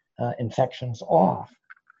infections off.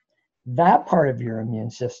 That part of your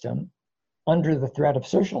immune system, under the threat of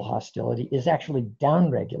social hostility, is actually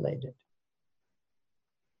downregulated.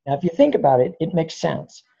 Now, if you think about it, it makes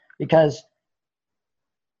sense, because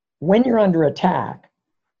when you're under attack,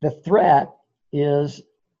 the threat is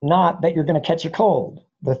not that you're going to catch a cold.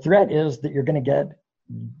 The threat is that you're going to get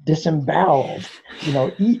disemboweled,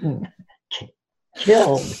 eaten,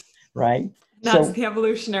 killed, right? That's the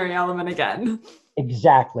evolutionary element again.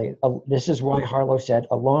 Exactly. This is why Harlow said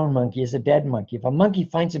a lone monkey is a dead monkey. If a monkey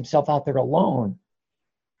finds himself out there alone,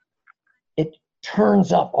 it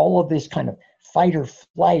turns up all of this kind of fight or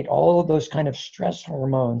flight, all of those kind of stress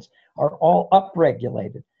hormones are all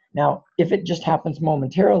upregulated. Now, if it just happens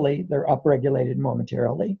momentarily, they're upregulated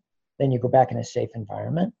momentarily, then you go back in a safe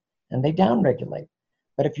environment and they downregulate.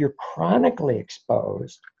 But if you're chronically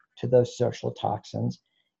exposed to those social toxins,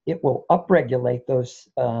 it will upregulate those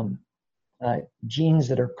genes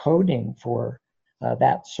that are coding for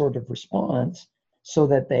that sort of response, so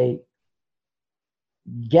that they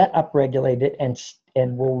get upregulated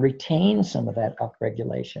and will retain some of that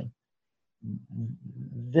upregulation.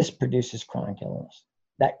 This produces chronic illness,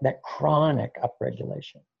 that chronic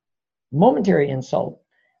upregulation. Momentary insult,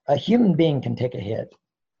 a human being can take a hit.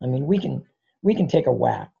 I mean, we can take a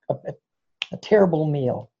whack, a terrible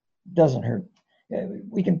meal doesn't hurt.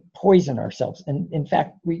 We can poison ourselves, and in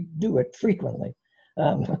fact, we do it frequently.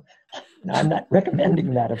 I'm not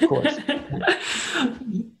recommending that, of course.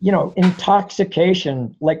 You know,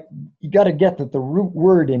 intoxication, like, you got to get that the root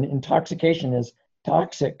word in intoxication is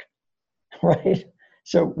toxic, right?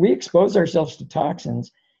 So we expose ourselves to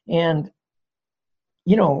toxins, and,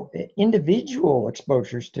 you know, individual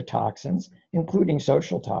exposures to toxins, including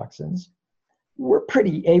social toxins, we're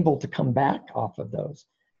pretty able to come back off of those.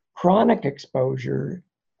 Chronic exposure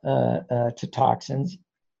to toxins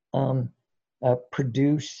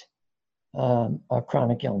produce a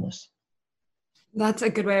chronic illness. That's a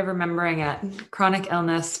good way of remembering it. Chronic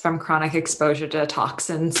illness from chronic exposure to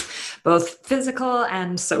toxins, both physical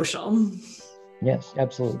and social. Yes,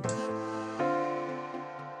 absolutely.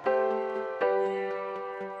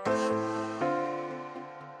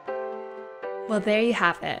 Well, there you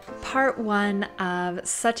have it. Part 1 of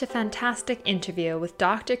such a fantastic interview with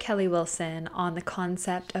Dr. Kelly Wilson on the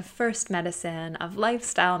concept of first medicine, of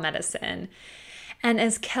lifestyle medicine. And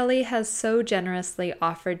as Kelly has so generously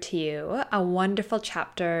offered to you a wonderful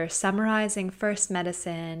chapter summarizing first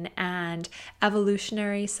medicine and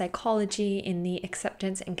evolutionary psychology in the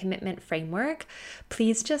acceptance and commitment framework,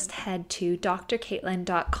 please just head to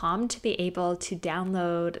drcaitlin.com to be able to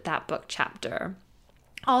download that book chapter.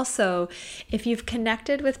 Also, if you've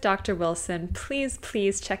connected with Dr. Wilson,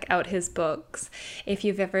 please check out his books. If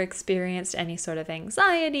you've ever experienced any sort of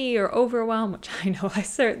anxiety or overwhelm, which I know I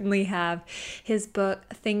certainly have, his book,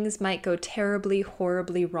 Things Might Go Terribly,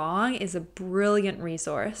 Horribly Wrong, is a brilliant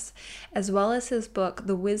resource, as well as his book,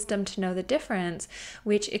 The Wisdom to Know the Difference,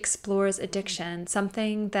 which explores addiction,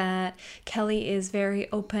 something that Kelly is very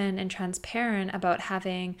open and transparent about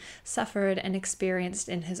having suffered and experienced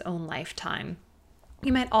in his own lifetime.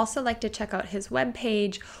 You might also like to check out his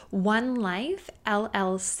webpage,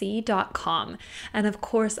 onelifellc.com. And of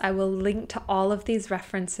course, I will link to all of these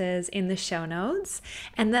references in the show notes.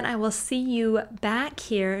 And then I will see you back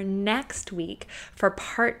here next week for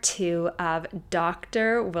part 2 of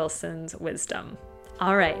Dr. Wilson's wisdom.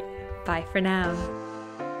 All right, bye for now.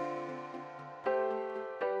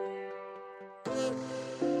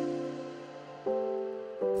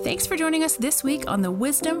 Thanks for joining us this week on the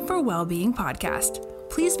Wisdom for Wellbeing podcast.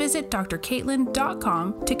 Please visit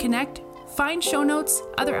drcaitlin.com to connect, find show notes,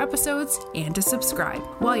 other episodes, and to subscribe.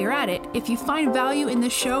 While you're at it, if you find value in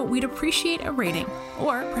this show, we'd appreciate a rating,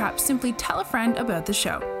 or perhaps simply tell a friend about the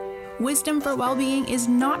show. Wisdom for Wellbeing is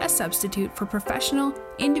not a substitute for professional,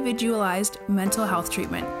 individualized mental health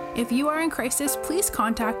treatment. If you are in crisis, please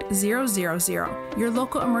contact 000, your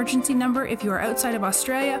local emergency number if you are outside of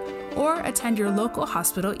Australia, or attend your local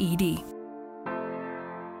hospital ED.